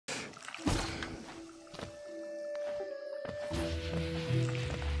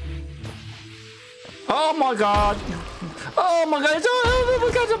Oh my god! Oh my god! Oh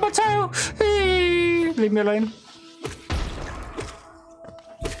my god! On my tail! Leave me alone.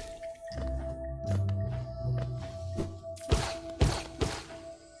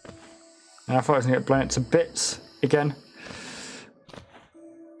 And I thought I was gonna get blown to bits again.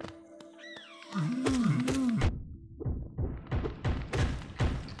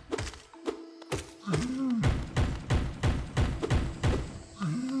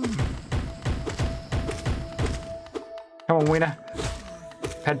 Come on, Wiener.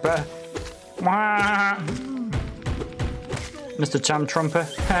 Headbutt. Wah! Mr. Cham Trumper.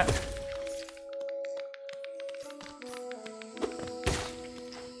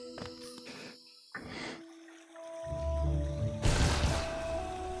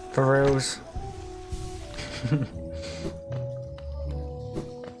 For reals.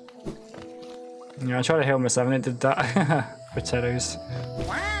 Yeah, I tried to heal myself and it did that. Potatoes.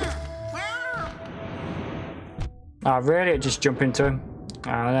 Ah, really? Just jump into him.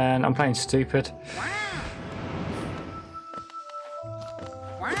 And then I'm playing stupid.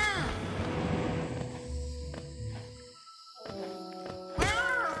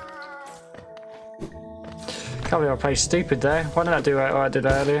 Can't believe I played stupid there. Why didn't I do what I did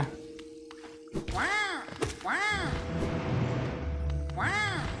earlier?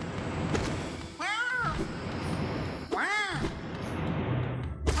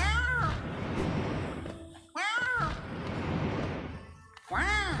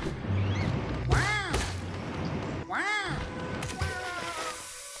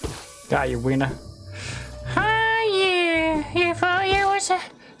 Got you, Wiener. Hi, you thought you was a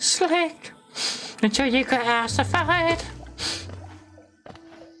slick until you got ossified.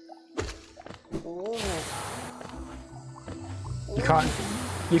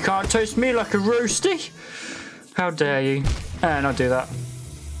 You can't toast me like a roasty. How dare you? And I'll do that.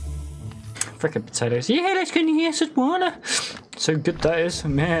 Frickin' potatoes. Yeah, let's get in some water. So good that is,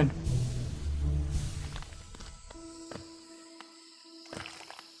 man.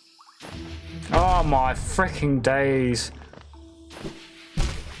 Oh my freaking days.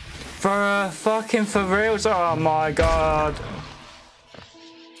 For fucking for reals, oh my god.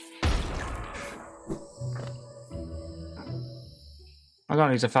 I'm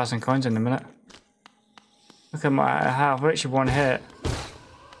gonna lose 1,000 coins in a minute. Look at my health, literally one hit.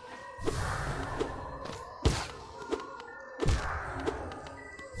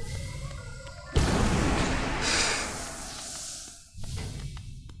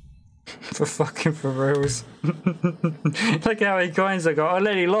 For fucking for reals. Look how many coins I got. I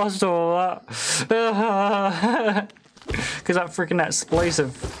literally lost all that. Because that freaking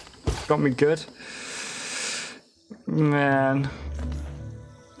explosive got me good. Man.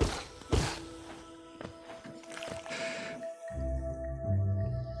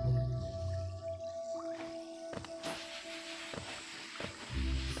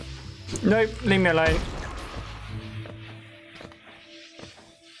 Nope, leave me alone.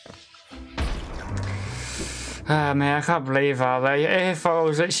 Ah man, I can't believe how they. If I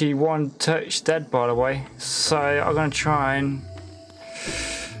was actually one touch dead, by the way, so I'm gonna try and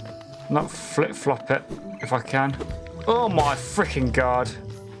not flip flop it if I can. Oh my freaking god!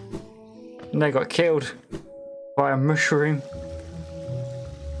 And they got killed by a mushroom.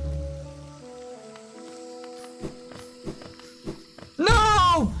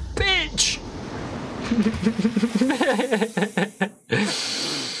 No, bitch!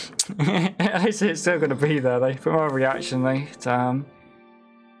 At least it's still gonna be there though. But my reaction though, damn.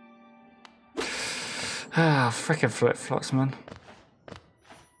 Ah, freaking flip flops, man.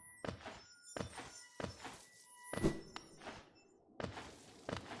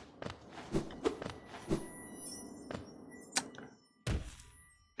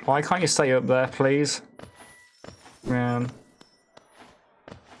 Why can't you stay up there, please? Man.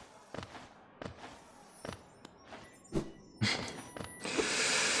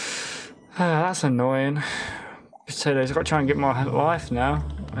 That's annoying. Potatoes, I've got to try and get my life now.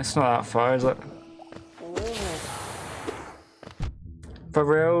 It's not that far, is it? For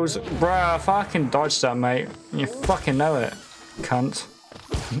reals? Bruh, if I can dodge that, mate, you fucking know it, cunt.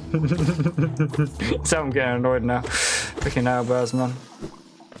 So I'm getting annoyed now. Freaking elbows, man.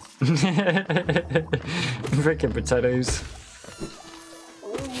 Freaking potatoes.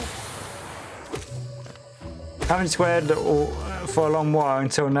 Haven't squared for a long while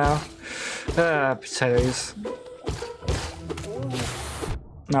until now. Potatoes.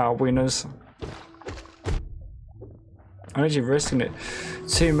 No, winners. I'm actually risking it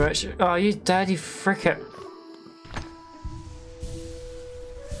too much. Oh, you daddy fricker.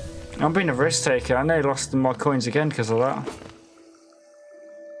 I'm being a risk taker. I nearly lost my coins again because of that.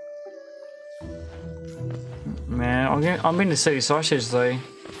 I'm in the silly sausage though.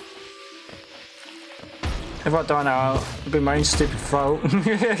 If I die now, it'll be my own stupid fault.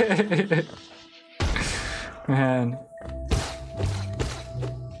 Man.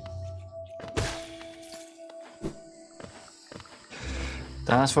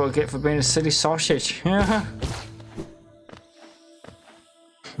 That's what I get for being a silly sausage. What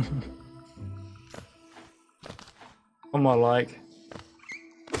am I like?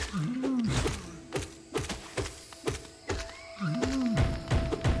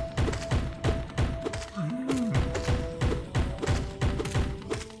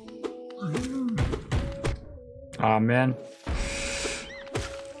 Oh man.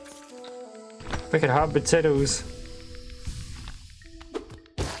 Look at hot potatoes.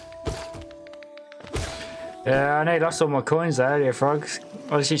 Yeah, I know lost all my coins earlier, frogs.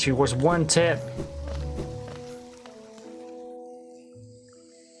 I literally was one tip.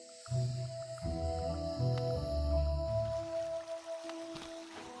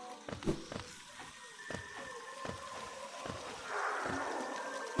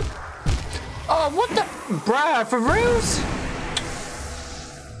 Oh, what the? Bruh, for reals?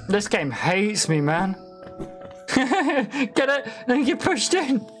 This game hates me, man. Get it? Then get pushed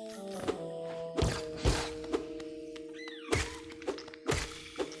in.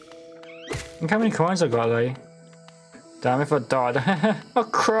 Look how many coins I got though. Damn, if I died, I'll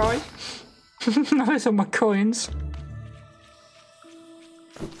cry. Those are my coins.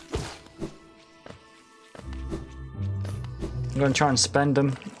 I'm gonna try and spend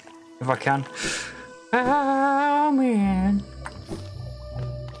them if I can. Oh man.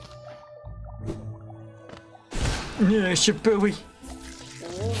 Yeah, shabuey.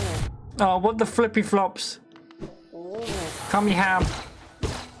 Oh, what the flippy flops. Call me ham.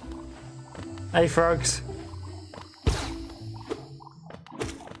 Hey, frogs.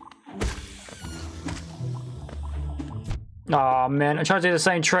 Oh man, I tried to do the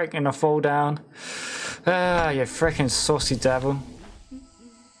same trick and I fall down. Ah, you freaking saucy devil.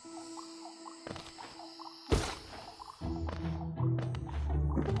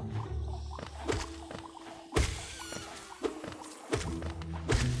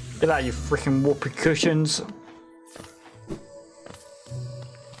 Get out, you freaking whoopee cushions.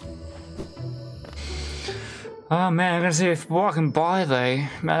 Oh man, I'm gonna see if what I can buy though.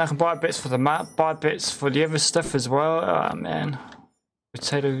 Man, I can buy bits for the map, buy bits for the other stuff as well. Oh man.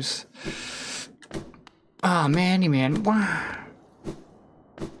 Potatoes. Oh man, wow.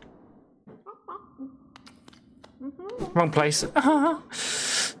 Wrong place. I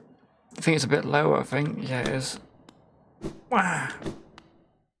think it's a bit lower, I think. Yeah, it is. Wow.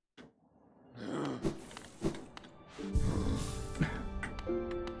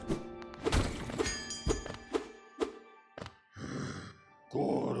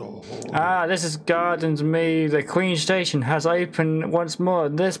 Ah, this is Gardens Me. The Queen Station has opened once more.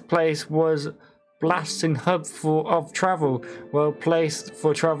 This place was blasting hub of travel, well placed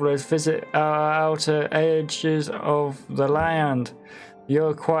for travelers visit our outer edges of the land.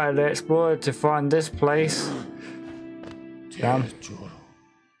 You're quite an explorer to find this place. Damn.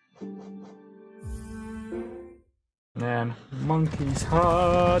 Man, monkeys,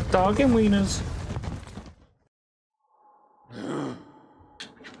 hot dog and wieners.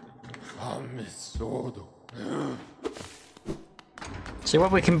 See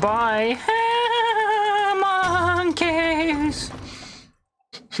what we can buy. Monkeys.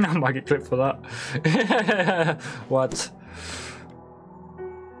 I might get clipped for that. What?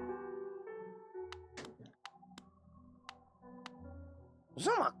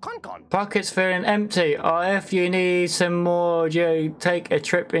 Pockets feeling empty. Or if you need some more, you take a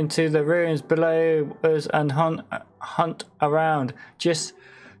trip into the ruins below us and hunt around. Just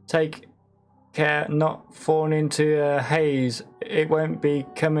take care not fall into a haze. It won't be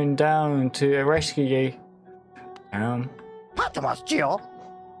coming down to rescue you.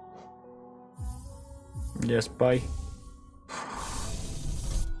 Yes, bye.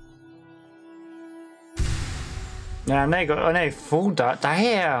 Yeah, I know full that.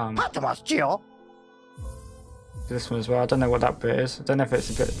 Damn. This one as well. I don't know what that bit is. I don't know if it's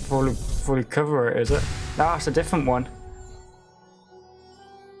a bit fully cover it, is it? No, it's a different one.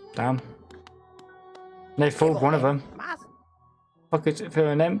 Damn. They fooled one of them. Pockets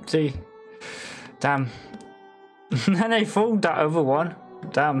feeling empty. Damn. And they fooled that other one.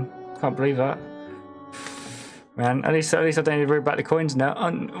 Damn. Can't believe that. Man, at least I don't need to worry about the coins now.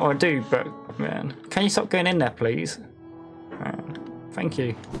 Or I do, but man, can you stop going in there, please? Man, thank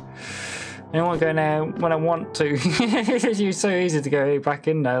you. I don't want to go in there when I want to. It's so easy to go back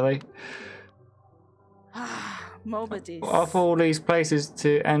in there, though. Of all these places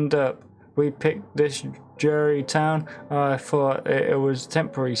to end up, we picked this dreary town. I thought it was a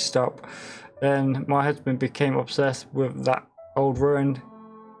temporary stop. Then my husband became obsessed with that old ruin.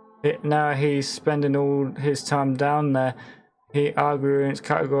 Now he's spending all his time down there. He argues in its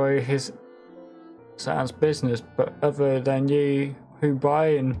category his sounds business, but other than you, who's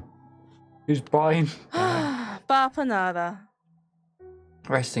buying? Va por nada.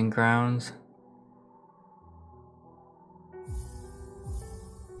 Resting grounds.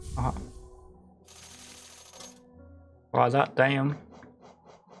 By that damn.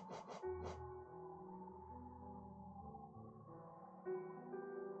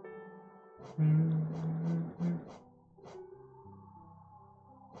 I'm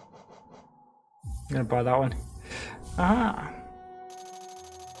gonna buy that one. Aha.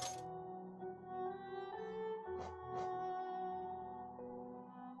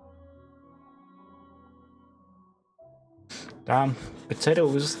 Damn,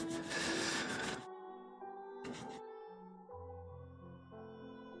 potatoes.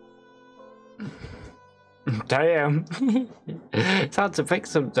 Damn. It's hard to pick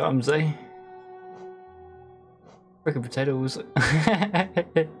sometimes, eh? Freaking potatoes.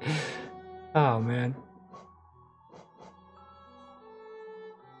 Oh man.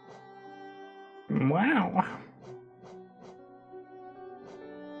 Wow.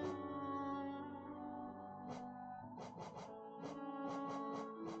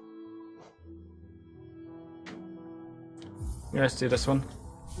 Yeah, let's do this one.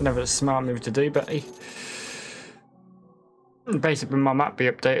 Never a smart move to do, but hey. Basically my map be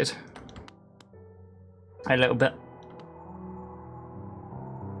updated. A little bit.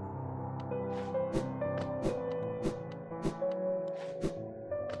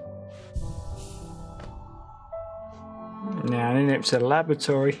 Now I need it to the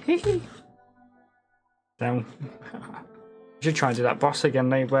laboratory. Damn. I should try and do that boss again,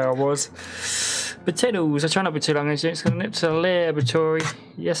 maybe where I was. Potatoes, I try not to be too long, it's gonna nip to the laboratory.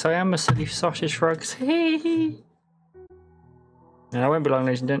 Yes, I am a silly sausage frogs. And I won't be long,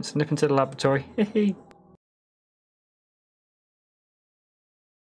 ladies and gents. Nip into the laboratory.